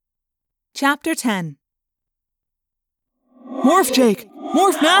Chapter 10. Morph, Jake!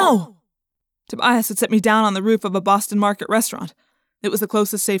 Morph now! Tobias had set me down on the roof of a Boston Market restaurant. It was the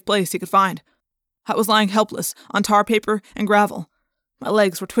closest safe place he could find. I was lying helpless on tar paper and gravel. My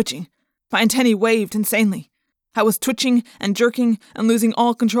legs were twitching. My antennae waved insanely. I was twitching and jerking and losing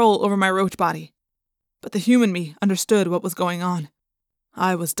all control over my roach body. But the human me understood what was going on.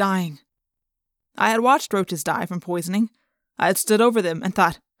 I was dying. I had watched roaches die from poisoning. I had stood over them and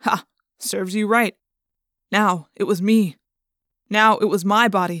thought, "Ha, serves you right." Now it was me. Now it was my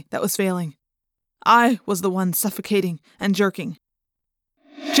body that was failing. I was the one suffocating and jerking.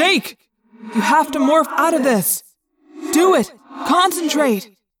 Jake! You have to morph out of this! Do it!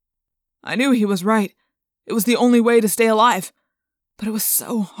 Concentrate! I knew he was right. It was the only way to stay alive. But it was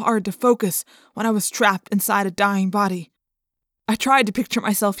so hard to focus when I was trapped inside a dying body. I tried to picture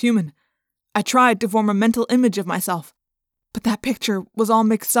myself human. I tried to form a mental image of myself. But that picture was all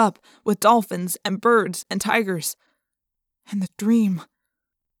mixed up with dolphins and birds and tigers. And the dream.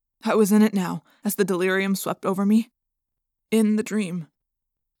 I was in it now as the delirium swept over me. In the dream.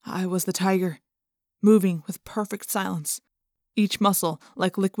 I was the tiger, moving with perfect silence, each muscle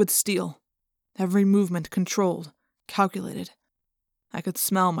like liquid steel, every movement controlled, calculated. I could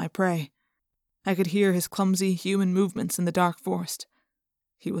smell my prey. I could hear his clumsy human movements in the dark forest.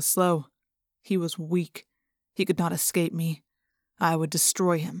 He was slow. He was weak. He could not escape me. I would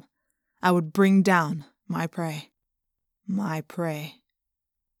destroy him. I would bring down my prey. My prey.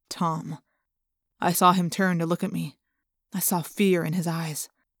 Tom. I saw him turn to look at me. I saw fear in his eyes.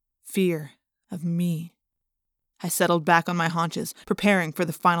 Fear of me. I settled back on my haunches, preparing for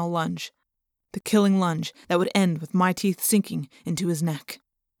the final lunge. The killing lunge that would end with my teeth sinking into his neck.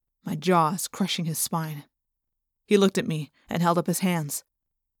 My jaws crushing his spine. He looked at me and held up his hands.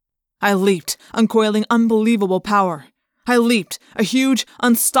 I leaped, uncoiling unbelievable power. I leaped, a huge,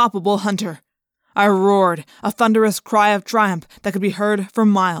 unstoppable hunter. I roared, a thunderous cry of triumph that could be heard for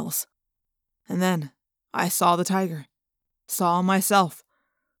miles. And then I saw the tiger. Saw myself.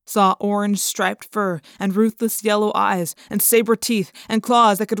 Saw orange striped fur and ruthless yellow eyes and saber teeth and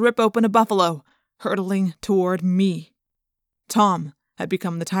claws that could rip open a buffalo, hurtling toward me. Tom had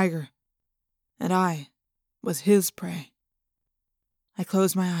become the tiger, and I was his prey. I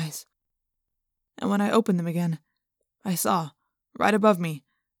closed my eyes, and when I opened them again, I saw, right above me,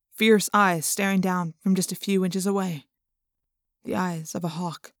 fierce eyes staring down from just a few inches away. The eyes of a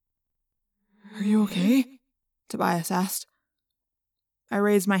hawk. "Are you okay?" Tobias asked. I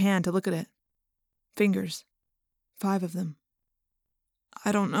raised my hand to look at it. Fingers. 5 of them.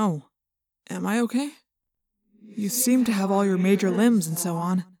 "I don't know. Am I okay?" "You seem to have all your major limbs and so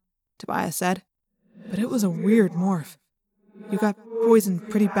on," Tobias said. "But it was a weird morph. You got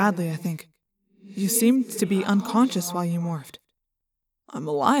poisoned pretty badly, I think. You seemed to be unconscious while you morphed." "I'm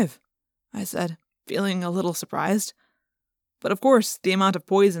alive," I said, feeling a little surprised. But of course, the amount of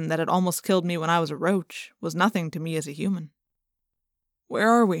poison that had almost killed me when I was a roach was nothing to me as a human. "Where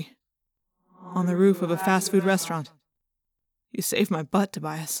are we?" "On the roof of a fast food restaurant." "You saved my butt,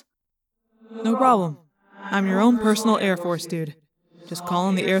 Tobias." "No problem. I'm your own personal Air Force dude. Just call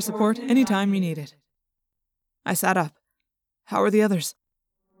in the air support anytime you need it." I sat up. "How are the others?"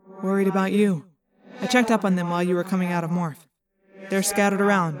 "Worried about you. I checked up on them while you were coming out of morph. They're scattered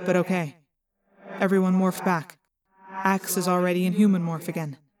around, but okay. Everyone morphed back. Axe is already in human morph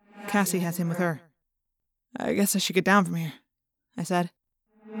again. Cassie has him with her." "I guess I should get down from here," I said.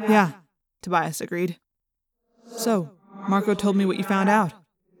 "Yeah," Tobias agreed. "So, Marco told me what you found out.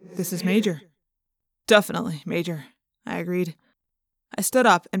 This is major." "Definitely major," I agreed. I stood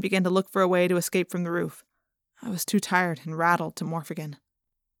up and began to look for a way to escape from the roof. I was too tired and rattled to morph again.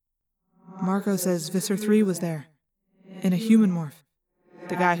 "Marco says Visser 3 was there. In a human morph.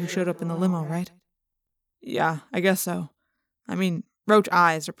 The guy who showed up in the limo, right?" "Yeah, I guess so. I mean, roach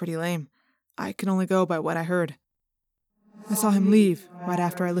eyes are pretty lame. I can only go by what I heard." "I saw him leave right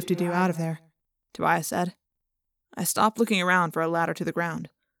after I lifted you out of there," Tobias said. I stopped looking around for a ladder to the ground.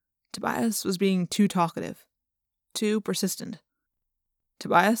 Tobias was being too talkative. Too persistent.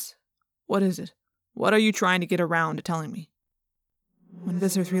 "Tobias, what is it? What are you trying to get around to telling me?" "When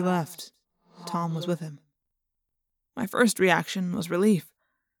Visser 3 left, Tom was with him." My first reaction was relief.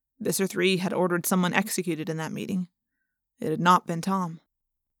 Visser 3 had ordered someone executed in that meeting. It had not been Tom.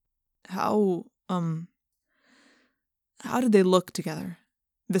 How did they look together,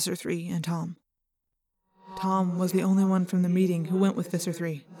 Visser 3 and Tom? Tom was the only one from the meeting who went with Visser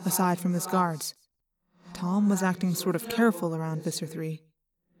 3, aside from his guards. Tom was acting sort of careful around Visser 3,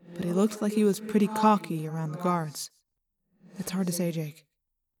 but he looked like he was pretty cocky around the guards. It's hard to say, Jake.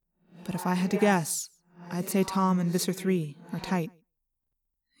 But if I had to guess, I'd say Tom and Visser 3 are tight.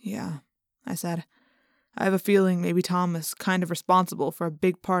 Yeah, I said. I have a feeling maybe Tom is kind of responsible for a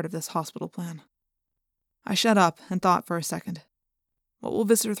big part of this hospital plan. I shut up and thought for a second. What will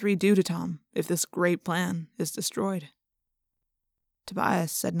Visser 3 do to Tom if this great plan is destroyed?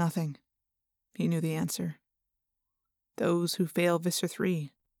 Tobias said nothing. He knew the answer. Those who fail Visser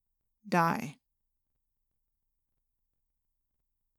 3 die.